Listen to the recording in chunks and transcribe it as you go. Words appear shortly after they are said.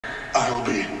I'll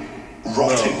be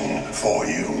rotting for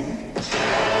you.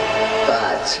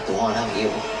 But one of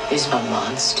you is a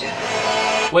monster.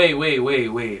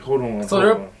 Wait. Hold on. So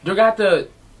they're gonna have to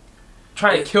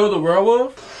try to kill the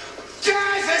werewolf?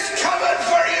 Death is coming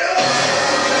for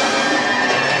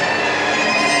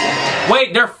you!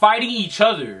 Wait, they're fighting each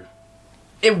other.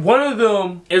 And one of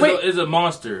them is a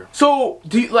monster. So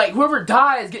do you, like whoever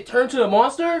dies get turned to a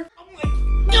monster?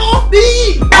 No,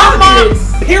 me!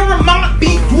 Paramount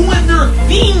be doing their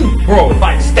thing, bro.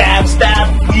 Like stab,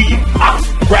 I'll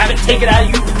grab it, take it out of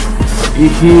you.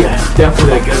 Yeah,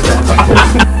 definitely against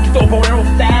that. Throw bow and arrow,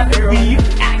 stab,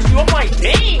 axe you. I'm like,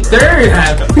 dang. There you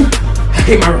have it. I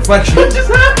hate my reflection. What just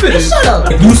happened? Shut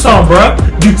up. You saw, bro.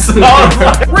 You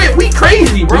saw. We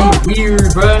crazy, bro. We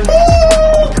weird, bro.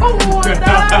 Ooh, come on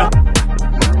now.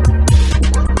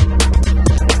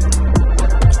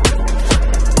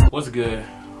 What's good?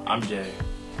 I'm Jay.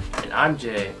 And I'm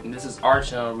Jay, and this is our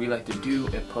channel where we like to do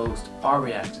and post our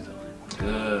reactions on it.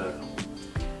 Good.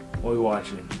 What are we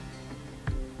watching?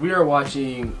 We are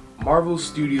watching Marvel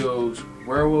Studios'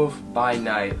 Werewolf by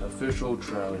Night official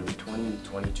trailer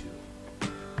 2022.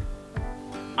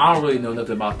 I don't really know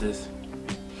nothing about this.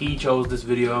 He chose this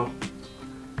video,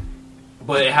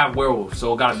 but it have werewolves,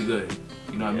 so it gotta be good.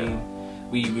 You know what I mean?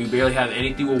 We barely have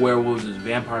anything with werewolves. It's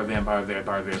vampire.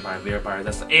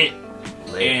 That's it.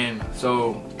 And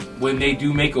so when they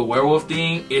do make a werewolf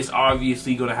thing, it's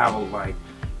obviously gonna have a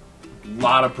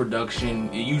lot of production.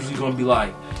 It's usually gonna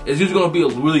be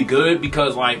really good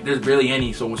because like there's barely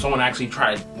any. So when someone actually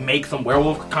tries to make some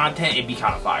werewolf content, it'd be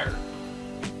kind of fire.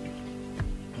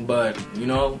 But you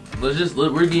know, we're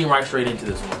getting right straight into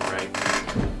this one, right?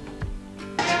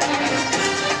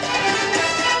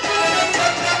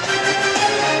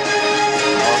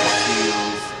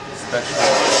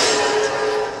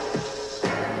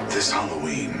 This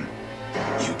Halloween,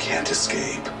 you can't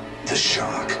escape the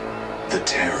shock, the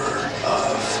terror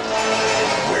of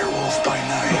Werewolf by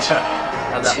Night.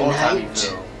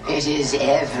 Tonight, it is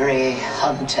every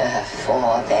hunter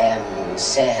for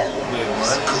themselves.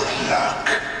 Good luck.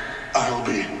 I'll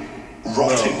be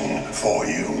rotting for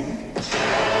you.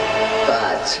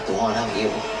 But one of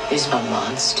you is a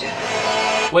monster.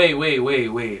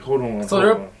 Wait. Hold on. So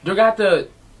they're gonna have to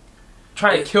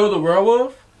try to kill the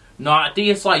werewolf? No, I think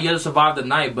it's like you have to survive the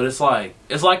night, but it's like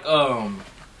they're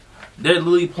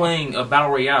literally playing a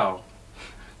battle royale.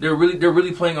 They're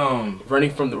really playing Running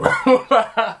from the werewolf.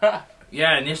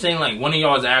 yeah, and they're saying like one of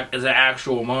y'all is an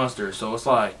actual monster, so it's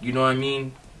like, you know what I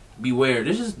mean? Beware.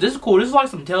 This is cool. This is like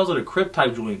some Tales of the Crypt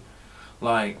type joint.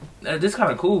 Like this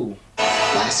kind of cool.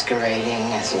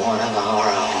 Masquerading as one of our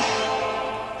own.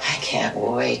 I can't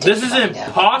wait. This is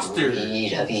imposter. What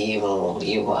breed of evil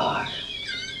you are.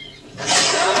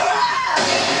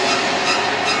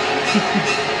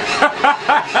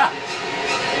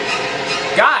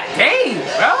 God dang,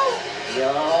 bro. You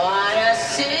wanna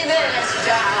see this,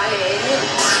 darling?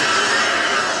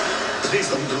 Please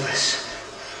don't do this.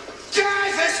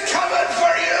 Death is coming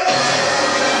for you!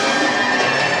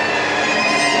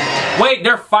 Wait,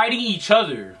 they're fighting each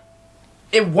other.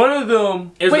 And one of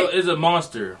them is a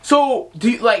monster. So do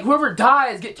you, like whoever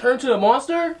dies get turned to a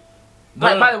monster?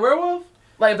 Like by the werewolf?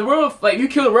 Like the werewolf, like you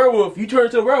kill the werewolf, you turn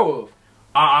into a werewolf.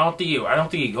 I don't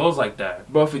think it goes like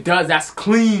that. But if it does, that's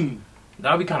clean.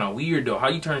 That would be kind of weird though. How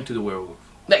you turn into the werewolf?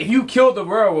 Like if you kill the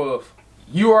werewolf,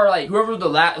 you are like whoever's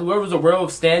the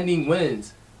werewolf standing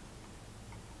wins.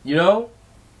 You know?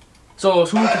 So it's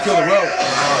who can kill the werewolf.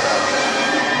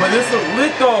 But this is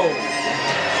lit though.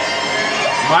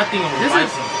 My thing on the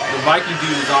Viking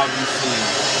dude is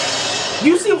obviously.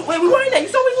 You see? Wait, we weren't that. You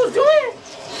saw what he was doing?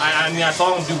 I mean, I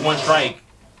saw him do one strike.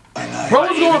 Bro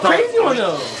was going crazy on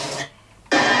them.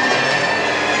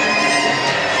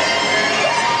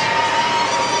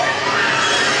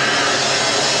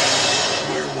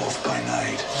 Werewolf by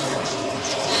Night.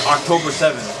 October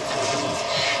 7th.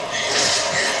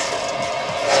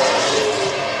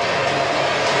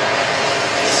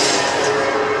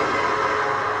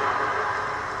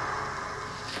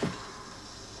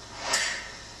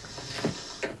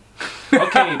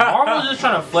 Okay, Marvel's just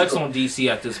trying to flex on DC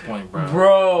at this point, bro.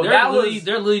 Bro, they're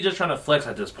literally just trying to flex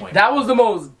at this point. That was the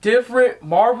most different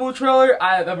Marvel trailer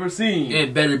I have ever seen.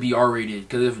 It better be R-rated,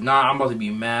 because if not, I'm about to be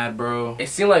mad, bro. It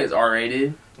seemed like it's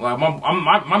R-rated. Like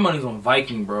my money's on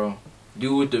Viking, bro.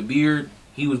 Dude with the beard,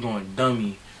 he was going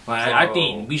dummy. Like I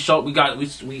think we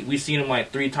seen him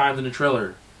like 3 times in the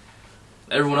trailer.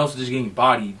 Everyone else is just getting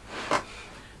bodied.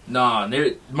 Nah,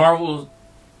 Marvel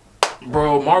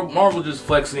just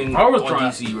flexing on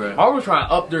DC, bro. Marvel's trying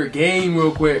to up their game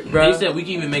real quick, bro. They said we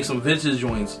can even make some vintage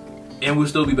joints, and we'll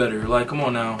still be better. Like, come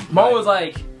on now. Marvel's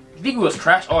like, You think it was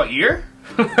trash all year?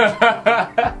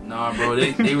 Nah, bro.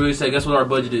 They really said, guess what our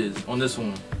budget is on this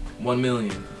one? 1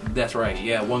 million. That's right.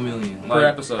 Yeah, 1 million Per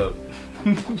episode.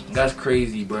 That's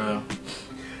crazy, bro.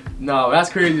 No, that's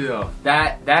crazy though.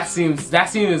 That seems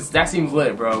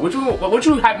lit, bro. What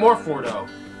you hype more for though?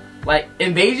 Like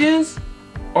Invasions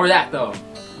or that though?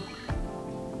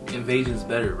 Invasion's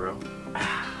better, bro.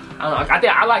 I don't know. I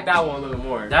think I like that one a little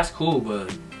more. That's cool,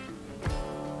 but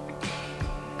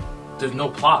there's no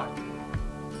plot.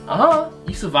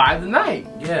 You survived the night.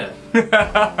 Yeah.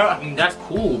 I mean, that's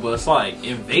cool, but it's like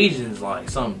Invasion's like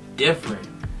something different.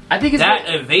 I think it's that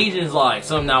Invasion's like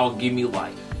something that will give me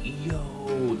like,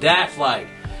 yo, that's like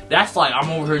I'm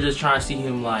over here just trying to see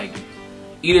him like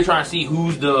either trying to see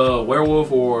who's the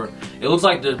werewolf or it looks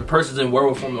like the person's in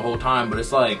werewolf form the whole time, but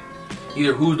it's like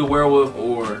either who's the werewolf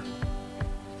or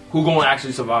who gonna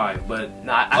actually survive. But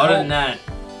other than that,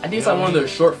 I think it's like one of those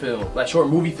short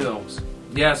movie films.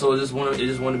 Yeah, so it just want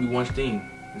to be one thing.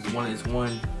 It's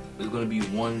gonna be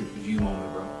one view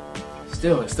moment, bro.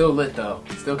 It's still lit though.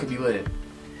 Still could be lit.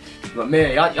 But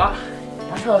man, y'all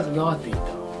tell us what y'all think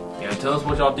though. Yeah, tell us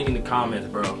what y'all think in the comments,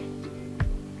 bro.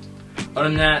 Other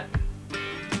than that,